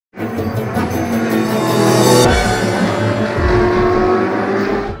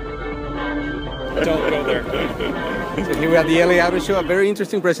at the LA Auto Show. A very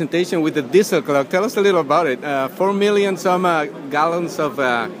interesting presentation with the diesel clock. Tell us a little about it. 4 million some gallons of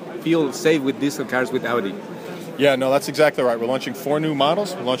fuel saved with diesel cars with Audi. Yeah, no, that's exactly right. We're launching 4 new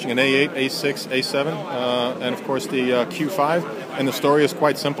models. We're launching an A8, A6, A7, and of course the Q5. And the story is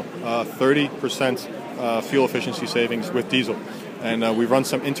quite simple. 30% fuel efficiency savings with diesel. And we've run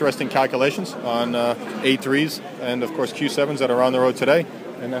some interesting calculations on A3s and of course Q7s that are on the road today.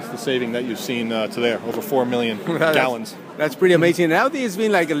 And that's the saving that you've seen today, over 4 million gallons. That's pretty amazing. Audi has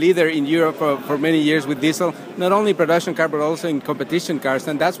been like a leader in Europe for many years with diesel, not only production car, but also in competition cars.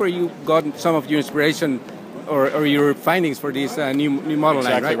 And that's where you got some of your inspiration or your findings for this new model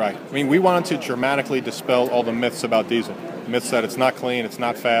line, right? Exactly right. I mean, we wanted to dramatically dispel all the myths about diesel. Myths that it's not clean, it's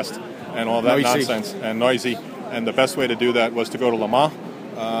not fast, and all that nonsense, and noisy. And the best way to do that was to go to Le Mans,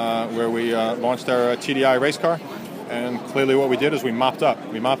 where we launched our TDI race car. And clearly what we did is we mopped up.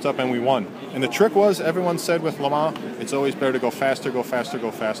 We mopped up and we won. And the trick was, everyone said with Le Mans, it's always better to go faster, go faster,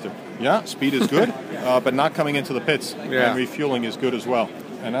 go faster. Yeah, speed is good, but not coming into the pits. Yeah. And refueling is good as well.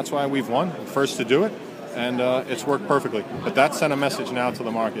 And that's why we've won, first to do it. And it's worked perfectly. But that sent a message now to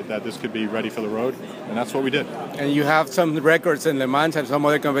the market that this could be ready for the road, and that's what we did. And you have some records in Le Mans and some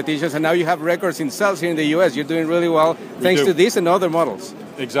other competitions, and now you have records in sales here in the US. You're doing really well thanks to this and other models.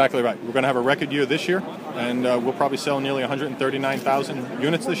 Exactly right. We're going to have a record year this year, and we'll probably sell nearly 139,000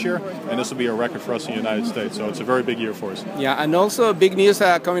 units this year, and this will be a record for us in the United States. So it's a very big year for us. Yeah, and also big news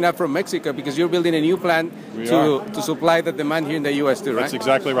coming up from Mexico, because you're building a new plant to supply the demand here in the US too, right? That's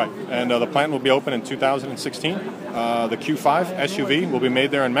exactly right. And the plant will be open in 2016. The Q5 SUV will be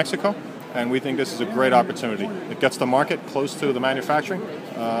made there in Mexico, and we think this is a great opportunity. It gets the market close to the manufacturing,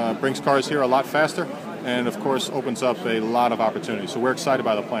 brings cars here a lot faster, and of course opens up a lot of opportunities. So we're excited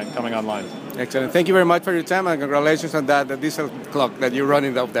by the plant coming online. Excellent. Thank you very much for your time, and congratulations on that, the diesel clock that you're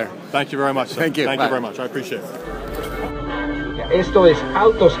running up there. Thank you very much, sir. Thank you. Thank you very much. I appreciate it. Esto es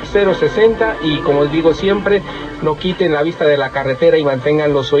Autos 060 y como digo siempre, no quiten la vista de la carretera y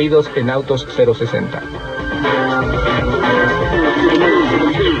mantengan los oídos en Autos 060.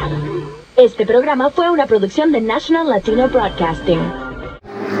 Este programa fue una producción de National Latino Broadcasting.